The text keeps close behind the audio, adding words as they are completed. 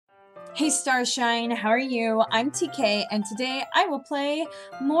Hey Starshine, how are you? I'm TK, and today I will play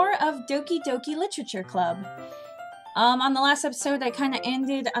more of Doki Doki Literature Club. On the last episode, I kind of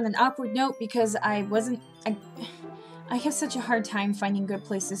ended on an awkward note because I have such a hard time finding good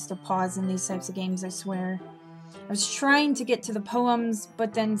places to pause in these types of games, I swear. I was trying to get to the poems,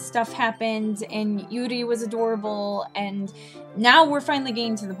 but then stuff happened, and Yuri was adorable, and now we're finally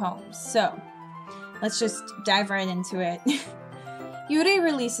getting to the poems, so let's just dive right into it. Yuri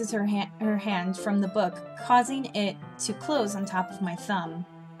releases her hand from the book, causing it to close on top of my thumb.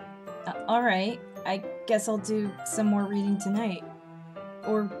 Alright, I guess I'll do some more reading tonight.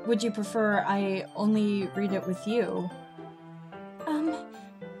 Or would you prefer I only read it with you?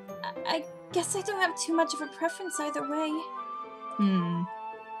 I guess I don't have too much of a preference either way. In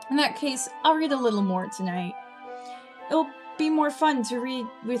that case, I'll read a little more tonight. It'll be more fun to read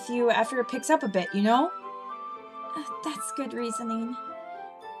with you after it picks up a bit, you know? That's good reasoning.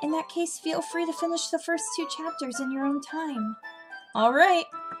 In that case, feel free to finish the first 2 chapters in your own time. Alright.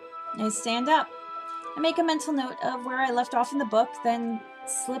 I stand up. I make a mental note of where I left off in the book, then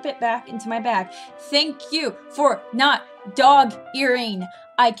slip it back into my bag. Thank you for not dog-earing.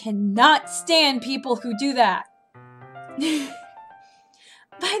 I cannot stand people who do that.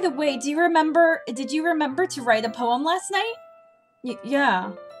 By the way, did you remember to write a poem last night?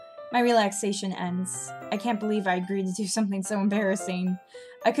 Yeah. My relaxation ends. I can't believe I agreed to do something so embarrassing.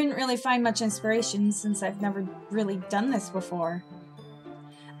 I couldn't really find much inspiration since I've never really done this before.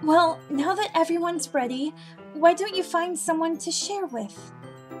 Well, now that everyone's ready, why don't you find someone to share with?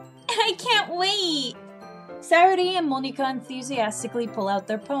 I can't wait! Sayuri and Monika enthusiastically pull out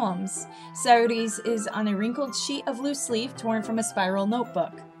their poems. Sayuri's is on a wrinkled sheet of loose leaf torn from a spiral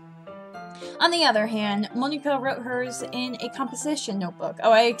notebook. On the other hand, Monika wrote hers in a composition notebook.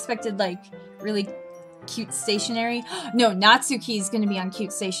 Oh, I expected, like, really cute stationery. No, Natsuki's gonna be on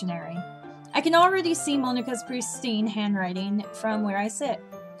cute stationery. I can already see Monika's pristine handwriting from where I sit.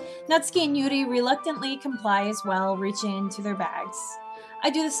 Natsuki and Yuri reluctantly comply as well, reaching into their bags. I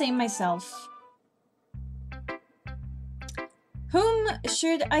do the same myself. Whom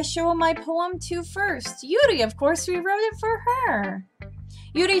should I show my poem to first? Yuri, of course, we wrote it for her.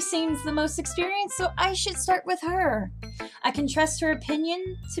 Yuri seems the most experienced, so I should start with her. I can trust her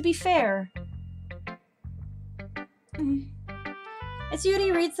opinion to be fair. As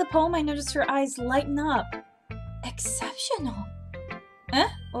Yuri reads the poem, I notice her eyes lighten up. Exceptional. Huh?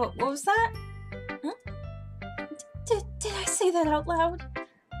 What was that? Huh? Did I say that out loud?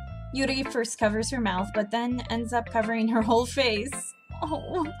 Yuri first covers her mouth, but then ends up covering her whole face.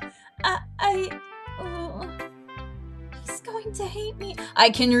 Oh, he's going to hate me. I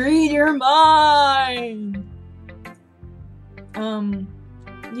can read your mind!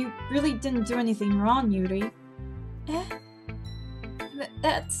 You really didn't do anything wrong, Yuri. Eh?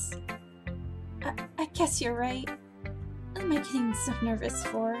 That's... I guess you're right. What am I getting so nervous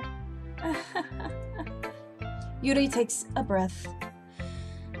for? Yuri takes a breath.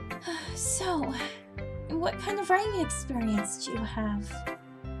 So, what kind of writing experience do you have?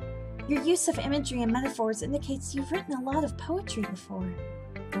 Your use of imagery and metaphors indicates you've written a lot of poetry before.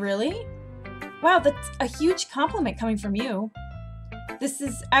 Really? Wow, that's a huge compliment coming from you. This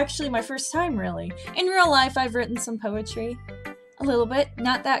is actually my first time, really. In real life, I've written some poetry. A little bit,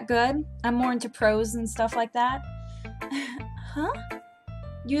 not that good. I'm more into prose and stuff like that. Huh?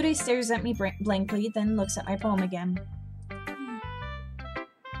 Yuri stares at me blankly, then looks at my poem again.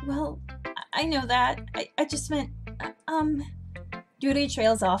 Well, I know that. I just meant, Yuri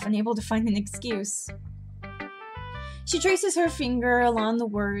trails off, unable to find an excuse. She traces her finger along the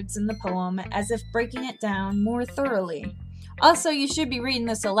words in the poem, as if breaking it down more thoroughly. Also, you should be reading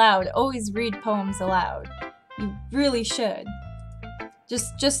this aloud. Always read poems aloud. You really should.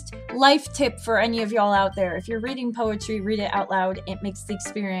 Just life tip for any of y'all out there. If you're reading poetry, read it out loud. It makes the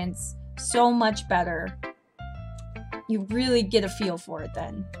experience so much better. You really get a feel for it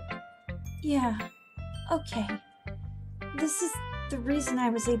then. Yeah, okay. This is the reason I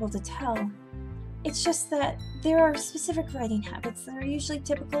was able to tell. It's just that there are specific writing habits that are usually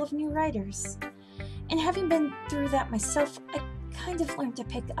typical of new writers. And having been through that myself, I kind of learned to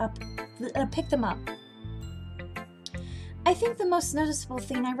pick them up. I think the most noticeable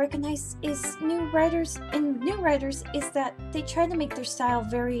thing I recognize is new writers is that they try to make their style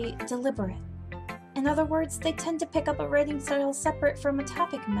very deliberate. In other words, they tend to pick up a writing style separate from the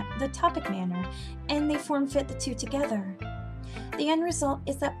topic manner, and they form-fit the two together. The end result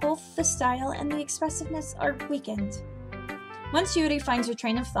is that both the style and the expressiveness are weakened. Once Yuri finds her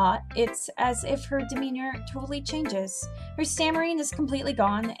train of thought, it's as if her demeanor totally changes. Her stammering is completely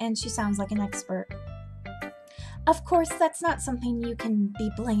gone, and she sounds like an expert. Of course, that's not something you can be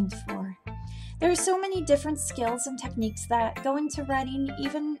blamed for. There are so many different skills and techniques that go into writing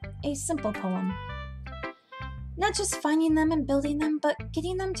even a simple poem. Not just finding them and building them, but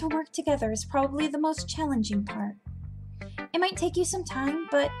getting them to work together is probably the most challenging part. It might take you some time,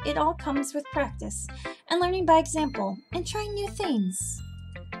 but it all comes with practice, and learning by example, and trying new things.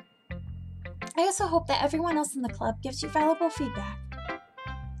 I also hope that everyone else in the club gives you valuable feedback.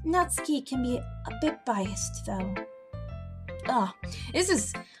 Natsuki can be a bit biased, though.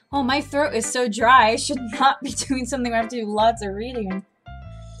 Oh, my throat is so dry. I should not be doing something where I have to do lots of reading.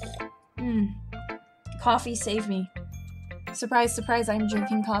 Coffee saved me. Surprise, surprise, I'm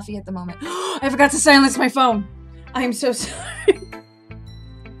drinking coffee at the moment. I forgot to silence my phone. I am so sorry.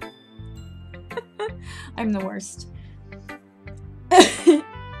 I'm the worst.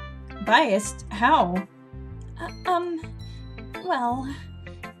 Biased? How? Well,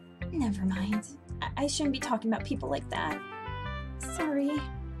 never mind. I shouldn't be talking about people like that. Sorry.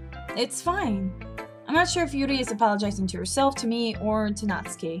 It's fine. I'm not sure if Yuri is apologizing to herself, to me, or to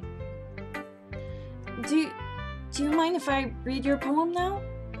Natsuki. Do you mind if I read your poem now?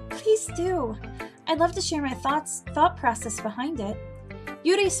 Please do. I'd love to share my thought process behind it.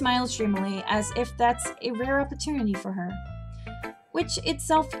 Yuri smiles dreamily, as if that's a rare opportunity for her. Which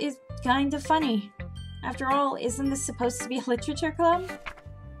itself is kind of funny. After all, isn't this supposed to be a literature club?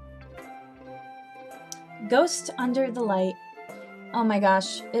 Ghost Under the Light. Oh my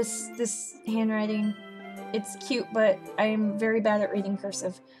gosh, is this handwriting? It's cute, but I'm very bad at reading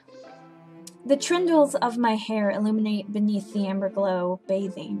cursive. The trindles of my hair illuminate beneath the amber glow,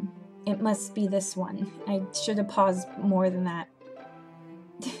 bathing. It must be this one. I should have paused more than that.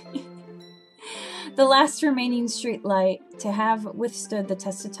 The last remaining street light to have withstood the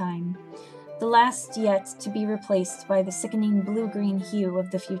test of time. The last yet to be replaced by the sickening blue-green hue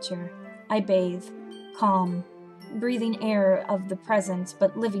of the future. I bathe, calm, breathing air of the present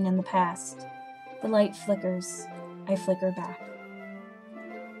but living in the past. The light flickers. I flicker back.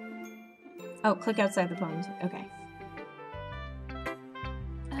 Oh, click outside the poem. Okay.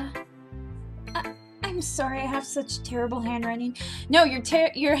 I'm sorry I have such terrible handwriting. No,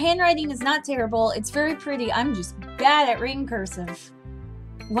 your handwriting is not terrible. It's very pretty. I'm just bad at reading cursive.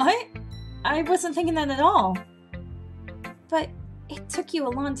 What? I wasn't thinking that at all. But it took you a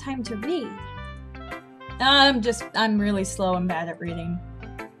long time to read. I'm really slow and bad at reading.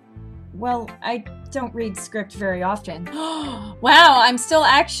 Well, I don't read script very often. Wow, I'm still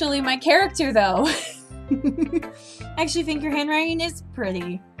actually my character, though. I actually think your handwriting is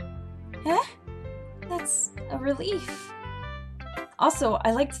pretty. Huh? That's a relief. Also,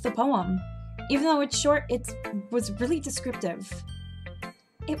 I liked the poem. Even though it's short, it was really descriptive.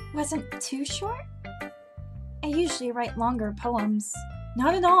 It wasn't too short? I usually write longer poems.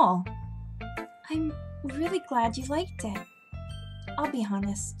 Not at all. I'm really glad you liked it. I'll be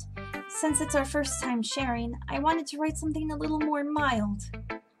honest. Since it's our first time sharing, I wanted to write something a little more mild.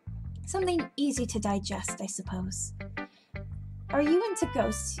 Something easy to digest, I suppose. Are you into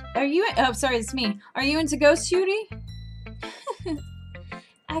ghosts? Oh, sorry, it's me. Are you into ghosts, Yuri?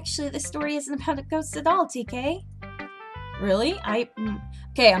 Actually, the story isn't about a ghost at all, TK. Really?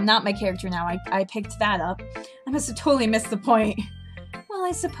 Okay, I'm not my character now. I picked that up. I must have totally missed the point. Well,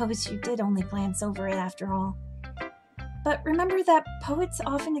 I suppose you did only glance over it after all. But remember that poets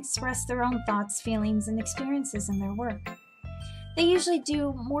often express their own thoughts, feelings, and experiences in their work. They usually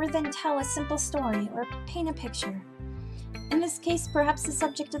do more than tell a simple story or paint a picture. In this case, perhaps the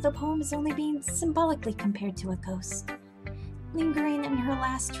subject of the poem is only being symbolically compared to a ghost, lingering in her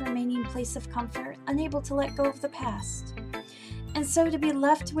last remaining place of comfort, unable to let go of the past, and so to be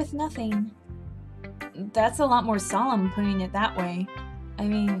left with nothing. That's a lot more solemn, putting it that way. I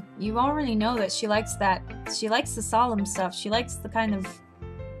mean, you already know that she likes the solemn stuff. She likes the kind of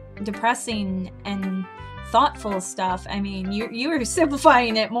depressing and thoughtful stuff. I mean, you were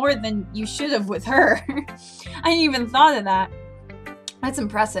simplifying it more than you should have with her. I hadn't even thought of that. That's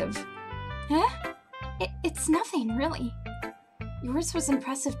impressive. Huh? It's nothing, really. Yours was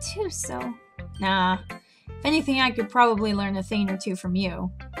impressive too, so... Nah. If anything, I could probably learn a thing or two from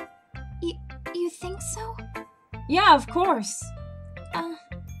you. You think so? Yeah, of course.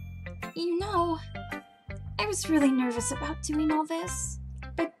 You know, I was really nervous about doing all this,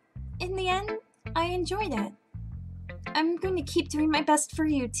 but in the end, I enjoyed it. I'm going to keep doing my best for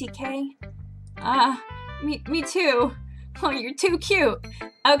you, TK. Me too. Oh, you're too cute.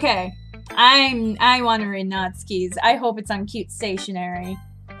 Okay, I want to read Natsuki's. I hope it's on cute stationery.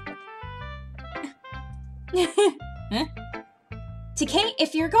 Huh? TK,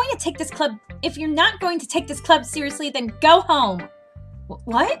 if you're not going to take this club seriously, then go home.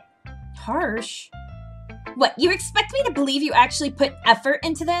 What? Harsh. What, you expect me to believe you actually put effort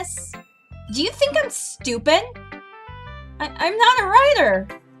into this? Do you think I'm stupid? I'm not a writer.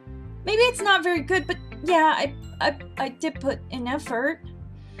 Maybe it's not very good, but yeah, I did put in effort.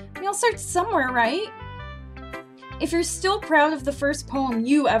 We all start somewhere, right? If you're still proud of the first poem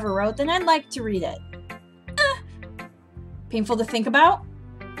you ever wrote, then I'd like to read it. Painful to think about?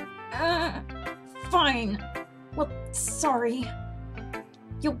 Fine. Well, sorry.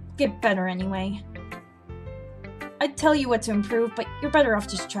 You'll get better anyway. I'd tell you what to improve, but you're better off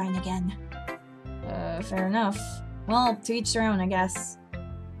just trying again. Fair enough. Well, to each their own, I guess.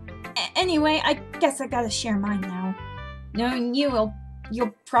 Anyway, I guess I gotta share mine now. Knowing you,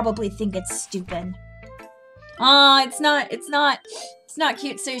 you'll probably think it's stupid. Aw, it's not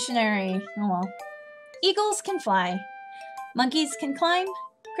cute stationery. Oh well. Eagles can fly. Monkeys can climb.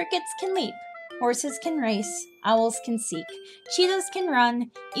 Crickets can leap. Horses can race. Owls can seek. Cheetahs can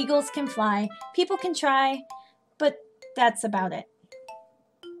run. Eagles can fly. People can try. But that's about it.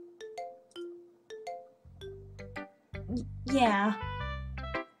 Yeah.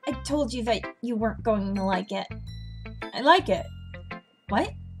 I told you that you weren't going to like it. I like it.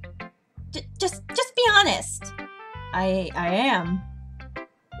 What? Just be honest. I am.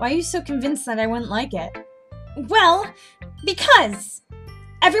 Why are you so convinced that I wouldn't like it? Well, because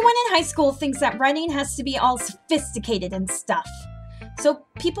everyone in high school thinks that writing has to be all sophisticated and stuff. So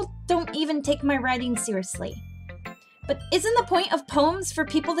people don't even take my writing seriously. But isn't the point of poems for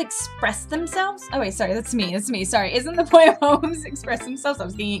people to express themselves? Oh wait, sorry, that's me, sorry. Isn't the point of poems to express themselves? I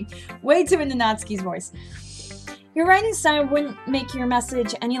was getting way too into Natsuki's voice. Your writing style wouldn't make your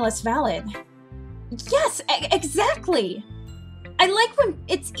message any less valid. Yes, exactly! I like when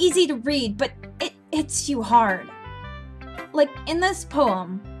it's easy to read, but it hits you hard. Like in this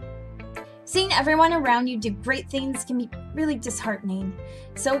poem, seeing everyone around you do great things can be really disheartening.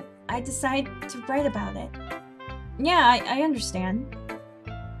 So I decided to write about it. Yeah, I understand.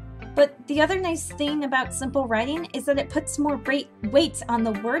 But the other nice thing about simple writing is that it puts more weight on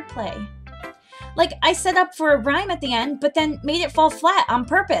the wordplay. Like, I set up for a rhyme at the end, but then made it fall flat on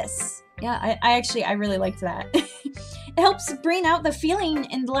purpose. Yeah, I really liked that. It helps bring out the feeling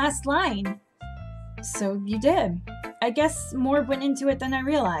in the last line. So you did. I guess more went into it than I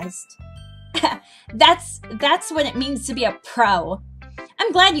realized. That's what it means to be a pro.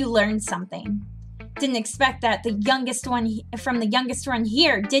 I'm glad you learned something. Didn't expect that from the youngest one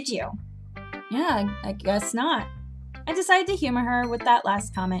here, did you? Yeah, I guess not. I decided to humor her with that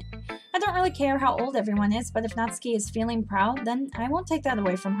last comment. I don't really care how old everyone is, but if Natsuki is feeling proud, then I won't take that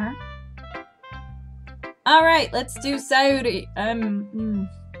away from her. Alright, let's do Sayuri. I'm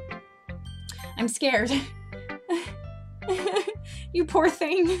scared. You poor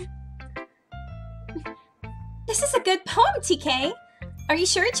thing. This is a good poem, TK. Are you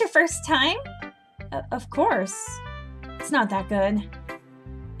sure it's your first time? Of course. It's not that good.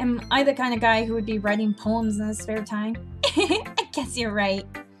 Am I the kind of guy who would be writing poems in his spare time? I guess you're right.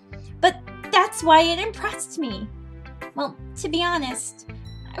 But that's why it impressed me. Well, to be honest,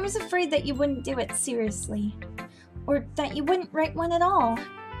 I was afraid that you wouldn't do it seriously. Or that you wouldn't write one at all.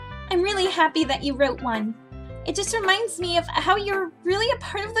 I'm really happy that you wrote one. It just reminds me of how you're really a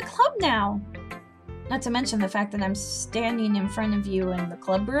part of the club now. Not to mention the fact that I'm standing in front of you in the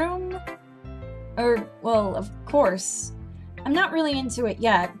club room. Well, of course. I'm not really into it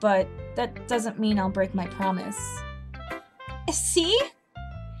yet, but that doesn't mean I'll break my promise. See?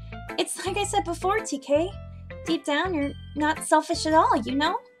 It's like I said before, TK. Deep down, you're not selfish at all, you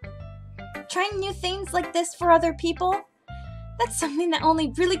know? Trying new things like this for other people? That's something that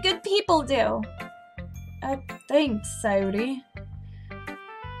only really good people do. Thanks, Sayuri.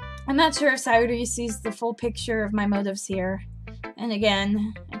 I'm not sure if Sayuri sees the full picture of my motives here. And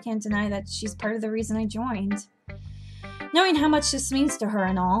again, I can't deny that she's part of the reason I joined. Knowing how much this means to her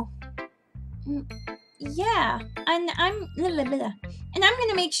and all. Yeah, and I'm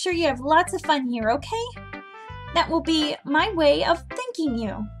gonna make sure you have lots of fun here, okay? That will be my way of thanking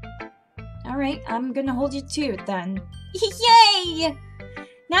you. Alright, I'm gonna hold you to it then. Yay!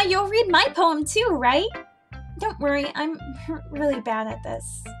 Now you'll read my poem too, right? Don't worry, I'm really bad at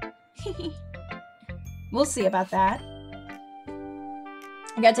this. We'll see about that.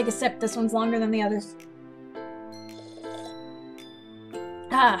 I gotta take a sip. This one's longer than the others.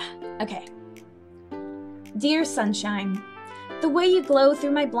 Okay. Dear sunshine, the way you glow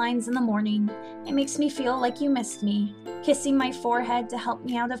through my blinds in the morning, it makes me feel like you missed me, kissing my forehead to help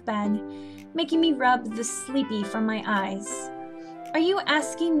me out of bed, making me rub the sleepy from my eyes. Are you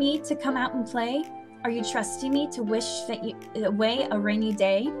asking me to come out and play? Are you trusting me to wish away a rainy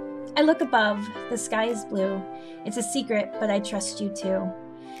day? I look above, the sky is blue. It's a secret, but I trust you too.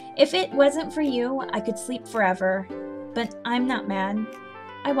 If it wasn't for you, I could sleep forever. But I'm not mad.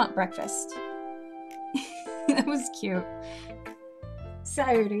 I want breakfast. That was cute.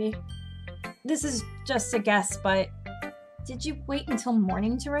 Sayuri, this is just a guess, but did you wait until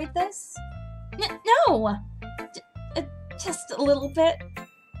morning to write this? No! Just a little bit.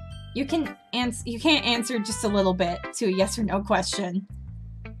 You can't answer just a little bit to a yes or no question.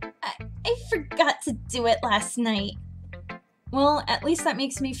 I forgot to do it last night. Well, at least that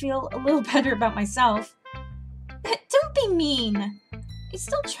makes me feel a little better about myself. Don't be mean. I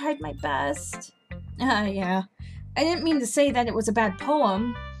still tried my best. Yeah. I didn't mean to say that it was a bad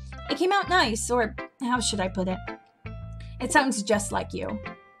poem. It came out nice, or how should I put it? It sounds just like you.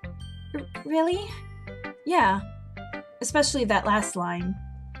 Really? Yeah. Especially that last line.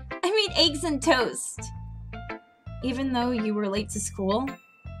 I made eggs and toast. Even though you were late to school?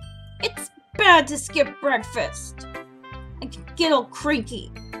 It's bad to skip breakfast. I can get all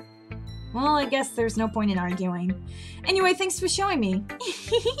cranky. Well, I guess there's no point in arguing. Anyway, thanks for showing me.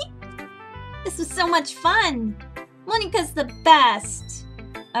 This was so much fun. Monika's the best.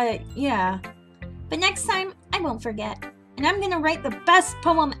 Yeah. But next time, I won't forget. And I'm gonna write the best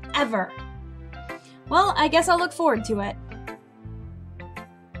poem ever. Well, I guess I'll look forward to it.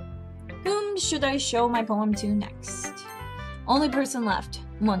 Whom should I show my poem to next? Only person left,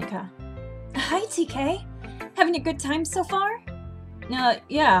 Monika. Hi, TK. Having a good time so far?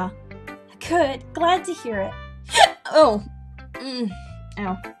 Yeah. Good. Glad to hear it. Oh.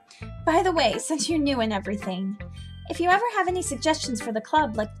 Ow. By the way, since you're new and everything, if you ever have any suggestions for the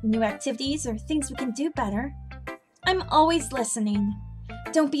club, like new activities or things we can do better, I'm always listening.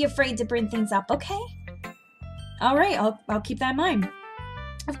 Don't be afraid to bring things up, okay? Alright, I'll keep that in mind.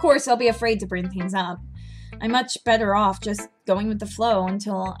 Of course, I'll be afraid to bring things up. I'm much better off just going with the flow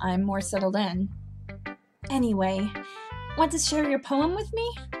until I'm more settled in. Anyway, want to share your poem with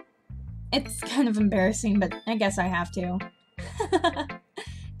me? It's kind of embarrassing, but I guess I have to.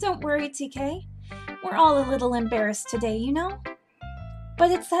 Don't worry, TK. We're all a little embarrassed today, you know?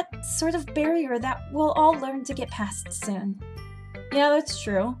 But it's that sort of barrier that we'll all learn to get past soon. Yeah, that's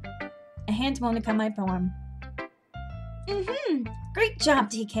true. I hand Monika my poem. Great job,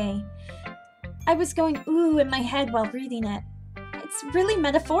 TK. I was going ooh in my head while reading it. It's really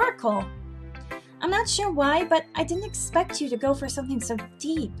metaphorical. I'm not sure why, but I didn't expect you to go for something so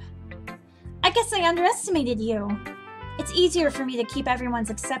deep. I guess I underestimated you. It's easier for me to keep everyone's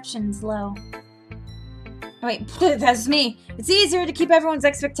exceptions low. Wait, that's me. It's easier to keep everyone's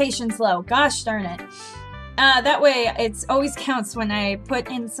expectations low. Gosh darn it. That way, it always counts when I put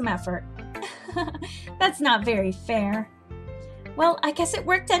in some effort. That's not very fair. Well, I guess it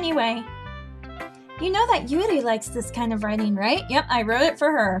worked anyway. You know that Yuri likes this kind of writing, right? Yep, I wrote it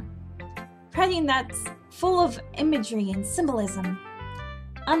for her. Writing that's full of imagery and symbolism.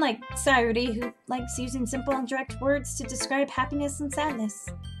 Unlike Sayuri, who likes using simple and direct words to describe happiness and sadness.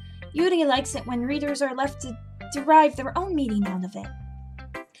 Yuri likes it when readers are left to derive their own meaning out of it.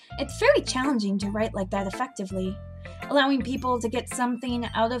 It's very challenging to write like that effectively, allowing people to get something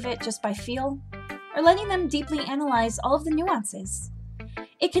out of it just by feel, or letting them deeply analyze all of the nuances.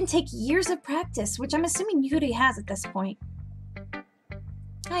 It can take years of practice, which I'm assuming Yuri has at this point.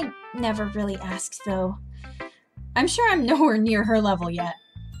 I never really asked, though. I'm sure I'm nowhere near her level yet.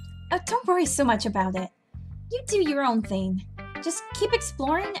 Don't worry so much about it. You do your own thing. Just keep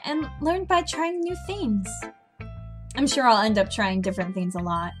exploring and learn by trying new things. I'm sure I'll end up trying different things a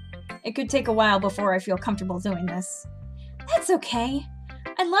lot. It could take a while before I feel comfortable doing this. That's okay.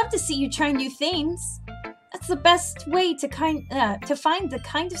 I'd love to see you try new things. That's the best way to find the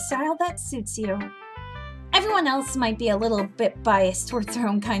kind of style that suits you. Everyone else might be a little bit biased towards their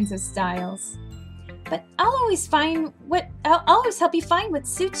own kinds of styles. But I'll always help you find what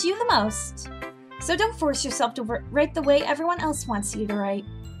suits you the most. So don't force yourself to write the way everyone else wants you to write.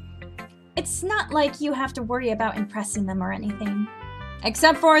 It's not like you have to worry about impressing them or anything.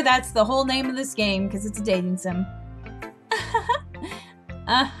 Except for that's the whole name of this game, because it's a dating sim.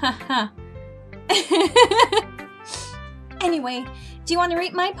 Anyway, do you want to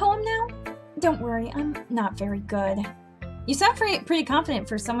read my poem now? Don't worry, I'm not very good. You sound pretty confident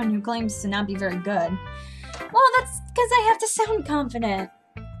for someone who claims to not be very good. Well, that's because I have to sound confident.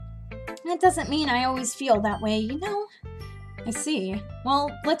 That doesn't mean I always feel that way, you know? I see. Well,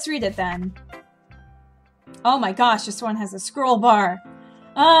 let's read it then. Oh my gosh, this one has a scroll bar.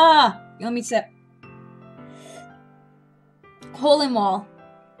 Let me sip. Hole in wall.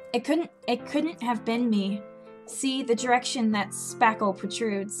 It couldn't have been me. See the direction that spackle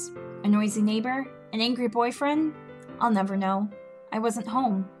protrudes. A noisy neighbor? An angry boyfriend? I'll never know. I wasn't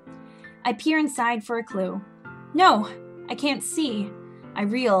home. I peer inside for a clue. No, I can't see. I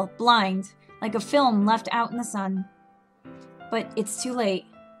reel, blind, like a film left out in the sun. But it's too late.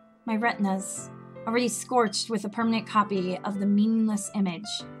 My retina's already scorched with a permanent copy of the meaningless image.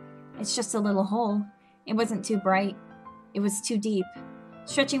 It's just a little hole. It wasn't too bright. It was too deep,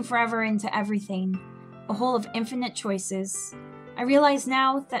 stretching forever into everything. A hole of infinite choices. I realize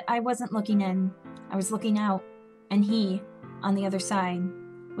now that I wasn't looking in. I was looking out, and he, on the other side,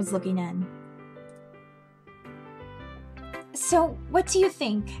 was looking in. So, what do you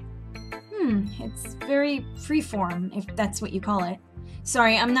think? It's very freeform, if that's what you call it.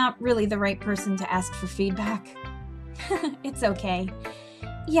 Sorry, I'm not really the right person to ask for feedback. It's okay.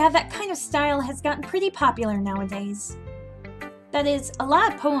 Yeah, that kind of style has gotten pretty popular nowadays. That is, a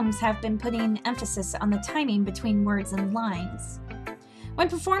lot of poems have been putting emphasis on the timing between words and lines. When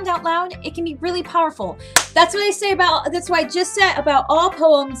performed out loud, it can be really powerful. That's what I say about, that's what I just said about all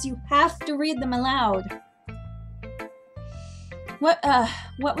poems. You have to read them aloud.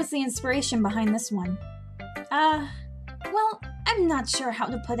 What was the inspiration behind this one? Well, I'm not sure how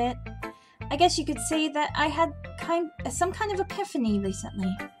to put it. I guess you could say that I had some kind of epiphany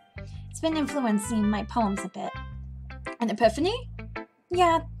recently. It's been influencing my poems a bit. An epiphany?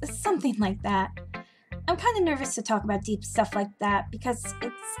 Yeah, something like that. I'm kind of nervous to talk about deep stuff like that because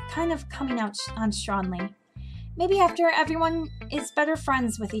it's kind of coming out on strongly. Maybe after everyone is better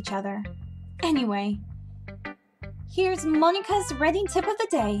friends with each other. Anyway, here's Monica's writing tip of the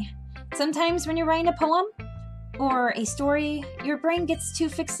day. Sometimes when you're writing a poem or a story, your brain gets too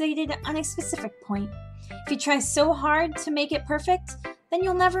fixated on a specific point. If you try so hard to make it perfect, then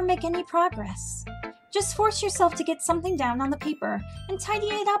you'll never make any progress. Just force yourself to get something down on the paper and tidy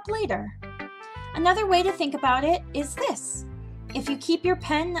it up later. Another way to think about it is this. If you keep your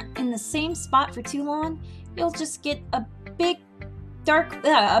pen in the same spot for too long, you'll just get a big dark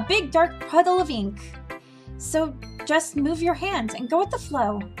puddle of ink. So just move your hand and go with the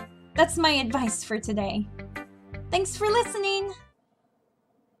flow. That's my advice for today. Thanks for listening.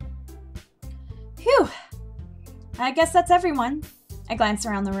 Phew. I guess that's everyone. I glanced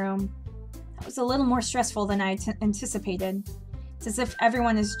around the room. That was a little more stressful than I anticipated. It's as if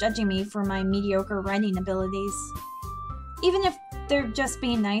everyone is judging me for my mediocre writing abilities. Even if they're just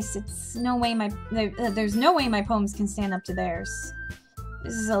being nice, there's no way my poems can stand up to theirs.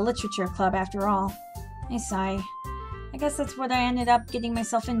 This is a literature club after all. I sigh. I guess that's what I ended up getting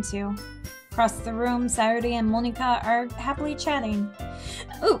myself into. Across the room, Sayuri and Monika are happily chatting.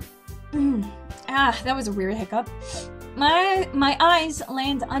 Ooh! That was a weird hiccup. My eyes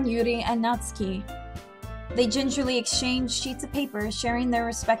land on Yuri and Natsuki. They gingerly exchange sheets of paper, sharing their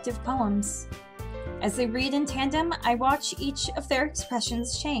respective poems. As they read in tandem, I watch each of their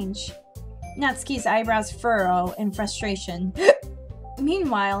expressions change. Natsuki's eyebrows furrow in frustration.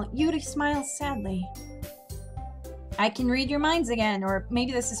 Meanwhile, Yuri smiles sadly. I can read your minds again, or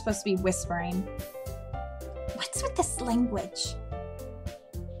maybe this is supposed to be whispering. What's with this language?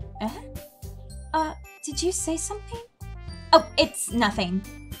 Did you say something? Oh, it's nothing.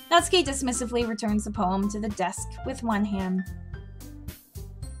 Natsuki dismissively returns the poem to the desk with one hand.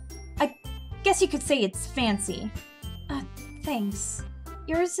 I guess you could say it's fancy. Thanks.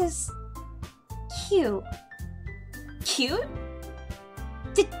 Yours is cute. Cute?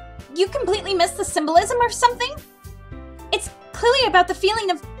 Did you completely miss the symbolism or something? It's clearly about the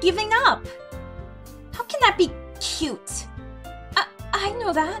feeling of giving up. How can that be cute? I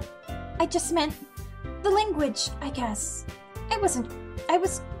know that. I just meant the language, I guess. I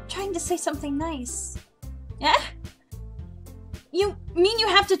was trying to say something nice. Eh? You mean you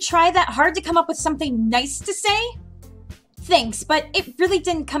have to try that hard to come up with something nice to say? Thanks, but it really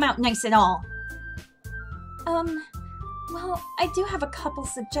didn't come out nice at all. Well, I do have a couple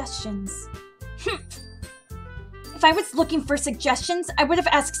suggestions. If I was looking for suggestions, I would have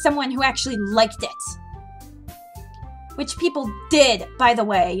asked someone who actually liked it. Which people did, by the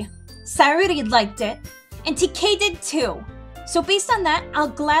way. Sayuri liked it, and TK did too. So based on that, I'll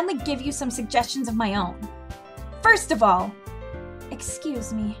gladly give you some suggestions of my own. First of all,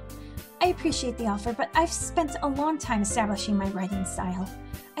 excuse me. I appreciate the offer, but I've spent a long time establishing my writing style.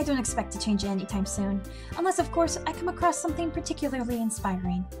 I don't expect to change it anytime soon, unless of course I come across something particularly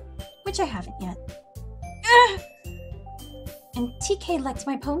inspiring, which I haven't yet. And TK liked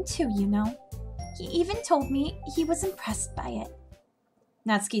my poem too, you know. He even told me he was impressed by it.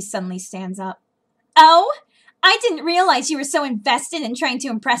 Natsuki suddenly stands up. Oh? I didn't realize you were so invested in trying to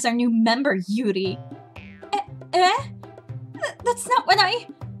impress our new member, Yuri. That's not what I...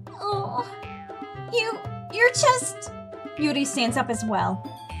 Oh... You're just... Yuri stands up as well.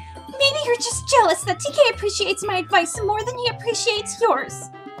 Maybe you're just jealous that TK appreciates my advice more than he appreciates yours.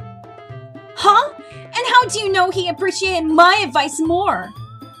 Huh? And how do you know he appreciated my advice more?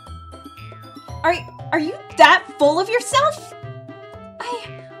 Are you that full of yourself?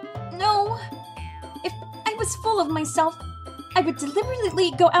 No. If I was full of myself, I would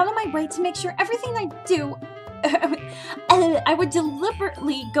deliberately go out of my way to make sure everything I do... I would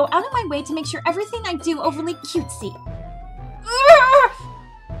deliberately go out of my way to make sure everything I do overly cutesy.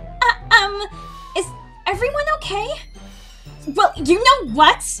 Is everyone okay? Well, you know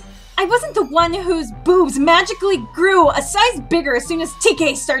what? I wasn't the one whose boobs magically grew a size bigger as soon as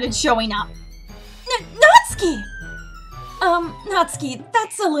TK started showing up. Natsuki! Natsuki,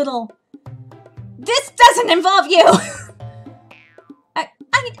 that's a little... This doesn't involve you!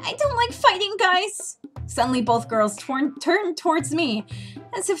 I don't like fighting, guys. Suddenly both girls turned towards me,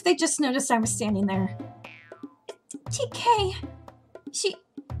 as if they just noticed I was standing there. TK...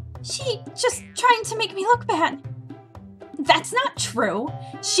 She just trying to make me look bad. That's not true.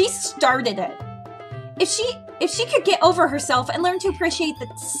 She started it. If she could get over herself and learn to appreciate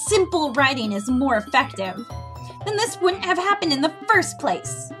that simple writing is more effective, then this wouldn't have happened in the first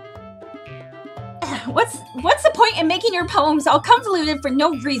place. What's the point in making your poems all convoluted for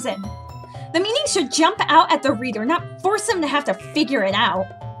no reason? The meaning should jump out at the reader, not force them to have to figure it out.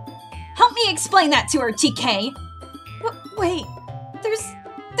 Help me explain that to her, TK. Wait,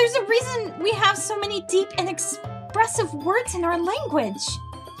 there's a reason we have so many deep and expressive words in our language.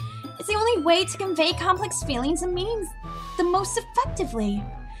 It's the only way to convey complex feelings and meanings the most effectively.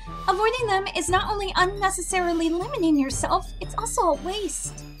 Avoiding them is not only unnecessarily limiting yourself, it's also a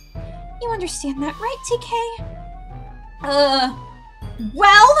waste. You understand that, right, TK?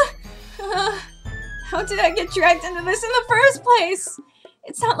 How did I get dragged into this in the first place?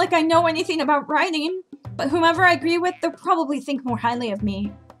 It's not like I know anything about writing, but whomever I agree with, they'll probably think more highly of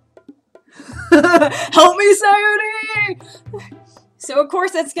me. Help me, Sayuri! So of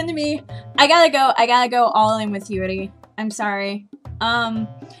course that's gonna be, I gotta go all in with Yuri. I'm sorry.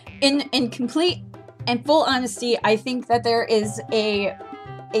 In complete and full honesty, I think that there is a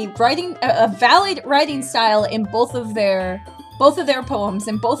valid writing style in both of their poems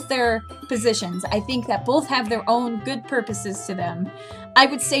and both their positions. I think that both have their own good purposes to them. I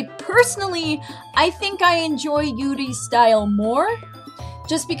would say personally, I think I enjoy Yuri's style more,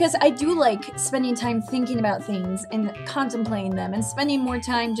 just because I do like spending time thinking about things and contemplating them and spending more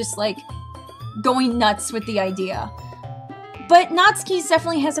time just like going nuts with the idea. But Natsuki's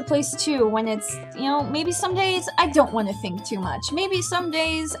definitely has a place too when it's, you know, maybe some days I don't want to think too much. Maybe some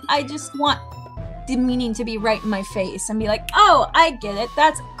days I just want the meaning to be right in my face and be like, oh, I get it.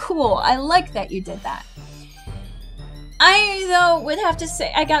 That's cool. I like that you did that. I, though, would have to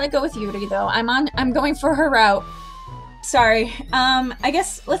say, I gotta go with Yuri, though. I'm going for her route. Sorry. I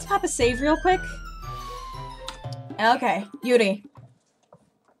guess let's pop a save real quick. Okay, Yuri.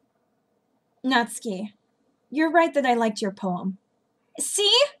 Natsuki, you're right that I liked your poem.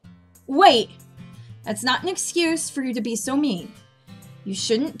 See? Wait. That's not an excuse for you to be so mean. You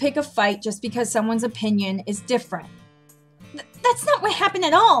shouldn't pick a fight just because someone's opinion is different. That's not what happened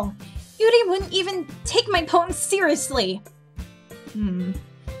at all. Yuri wouldn't even take my poem seriously.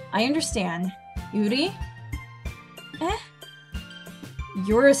 I understand. Yuri?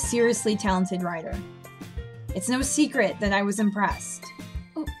 You're a seriously talented writer. It's no secret that I was impressed.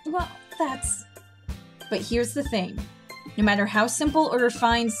 Well, that's... But here's the thing. No matter how simple or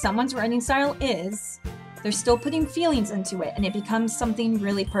refined someone's writing style is, they're still putting feelings into it, and it becomes something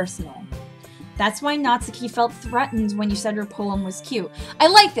really personal. That's why Natsuki felt threatened when you said her poem was cute. I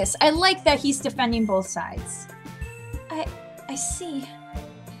like this. I like that he's defending both sides. I see.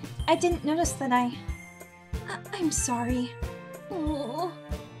 I didn't notice that I'm sorry. Oh.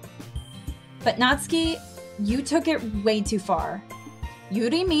 But Natsuki, you took it way too far.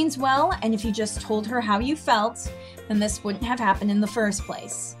 Yuri means well, and if you just told her how you felt, then this wouldn't have happened in the first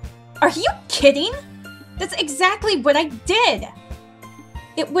place. Are you kidding? That's exactly what I did!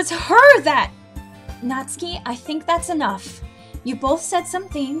 It was her that... Natsuki, I think that's enough. You both said some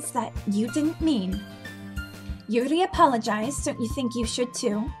things that you didn't mean. Yuri apologized, don't you think you should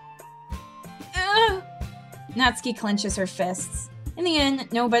too? Natsuki clenches her fists. In the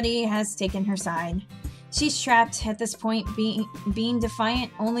end, nobody has taken her side. She's trapped at this point, being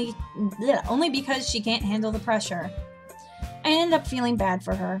defiant only because she can't handle the pressure. I ended up feeling bad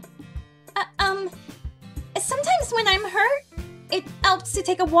for her. Sometimes when I'm hurt, it helps to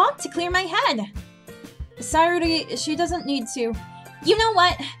take a walk to clear my head. Sayuri, she doesn't need to. You know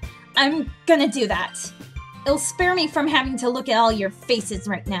what? I'm gonna do that. It'll spare me from having to look at all your faces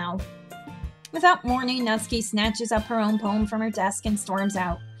right now. Without warning, Natsuki snatches up her own poem from her desk and storms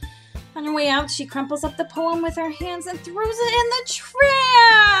out. On her way out, she crumples up the poem with her hands and throws it in the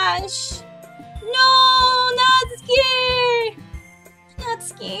trash! No, Natsuki!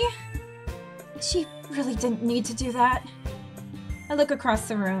 Natsuki. She really didn't need to do that. I look across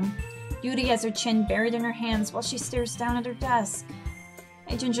the room. Yuri has her chin buried in her hands while she stares down at her desk.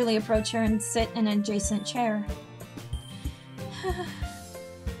 I gingerly approach her and sit in an adjacent chair.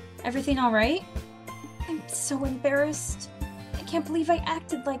 Everything alright? I'm so embarrassed. I can't believe I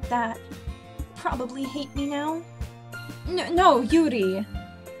acted like that. Probably hate me now. No, Yuri.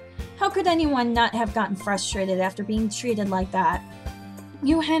 How could anyone not have gotten frustrated after being treated like that?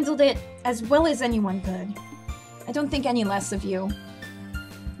 You handled it as well as anyone could. I don't think any less of you.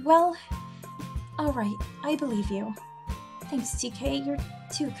 Well, alright, I believe you. Thanks, TK, you're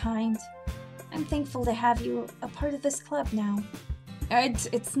too kind. I'm thankful to have you a part of this club now.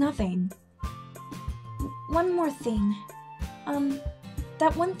 It's nothing. One more thing.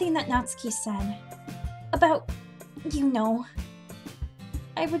 That one thing that Natsuki said. About, you know.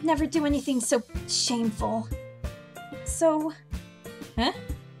 I would never do anything so shameful. So... Huh?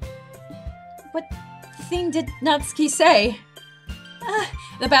 What thing did Natsuki say?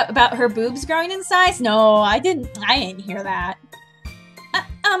 About her boobs growing in size? No, I didn't hear that.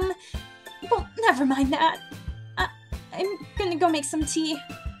 Well, never mind that. I'm gonna go make some tea.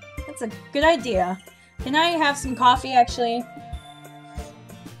 That's a good idea. Can I have some coffee, actually?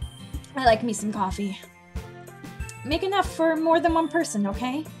 I like me some coffee. Make enough for more than one person,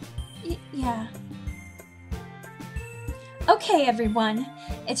 okay? Yeah. Okay, everyone.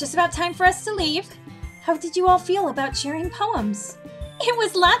 It's just about time for us to leave. How did you all feel about sharing poems? It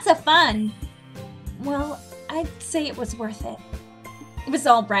was lots of fun. Well, I'd say it was worth it. It was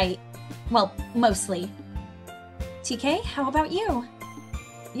all right. Well, mostly. TK, how about you?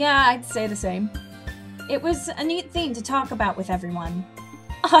 Yeah, I'd say the same. It was a neat thing to talk about with everyone.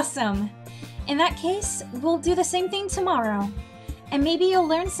 Awesome. In that case, we'll do the same thing tomorrow. And maybe you'll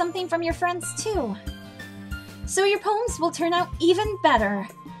learn something from your friends too. So your poems will turn out even better.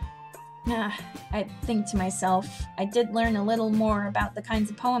 I think to myself, I did learn a little more about the kinds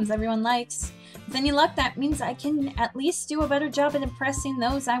of poems everyone likes. With any luck, that means I can at least do a better job at impressing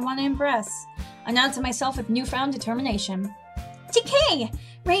those I want to impress. I nod to myself with newfound determination. TK!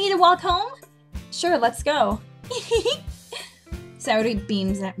 Ready to walk home? Sure, let's go. Sayuri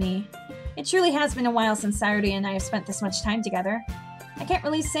beams at me. It truly has been a while since Sayuri and I have spent this much time together. I can't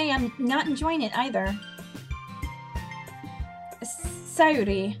really say I'm not enjoying it either.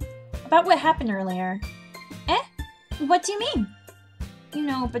 Sayuri, about what happened earlier. Eh? What do you mean? You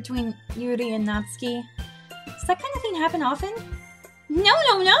know, between Yuri and Natsuki. Does that kind of thing happen often?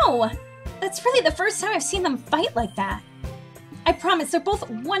 No! That's really the first time I've seen them fight like that. I promise, they're both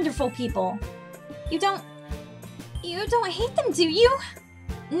wonderful people. You don't hate them, do you?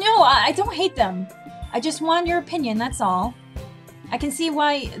 No, I don't hate them. I just want your opinion, that's all. I can see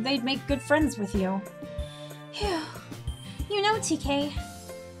why they'd make good friends with you. Phew. You know, TK,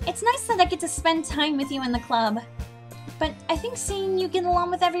 it's nice that I get to spend time with you in the club. But I think seeing you get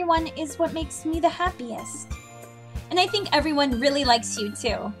along with everyone is what makes me the happiest. And I think everyone really likes you,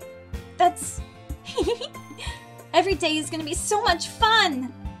 too. That's... Every day is gonna be so much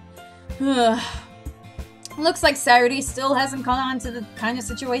fun! Looks like Sayuri still hasn't caught on to the kind of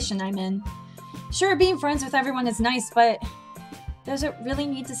situation I'm in. Sure, being friends with everyone is nice, but... Does it really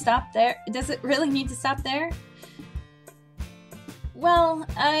need to stop there? Well,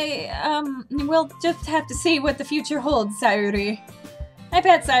 we'll just have to see what the future holds, Sayuri. I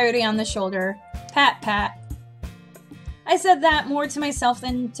pat Sayuri on the shoulder. Pat. I said that more to myself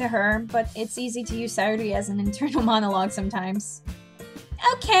than to her, but it's easy to use Sayuri as an internal monologue sometimes.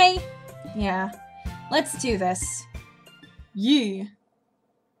 Okay. Yeah. Let's do this. Yeah.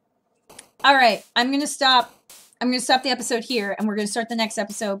 Alright, I'm gonna stop the episode here, and we're gonna start the next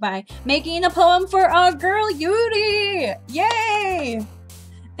episode by making a poem for our girl Yuri! Yay!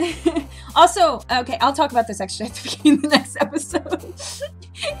 Also, okay, I'll talk about this actually at the beginning of the next episode.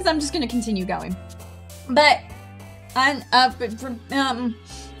 Because I'm just gonna continue going. But, until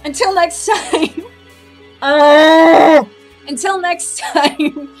next time... Until next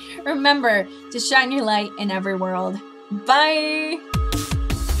time, remember to shine your light in every world. Bye!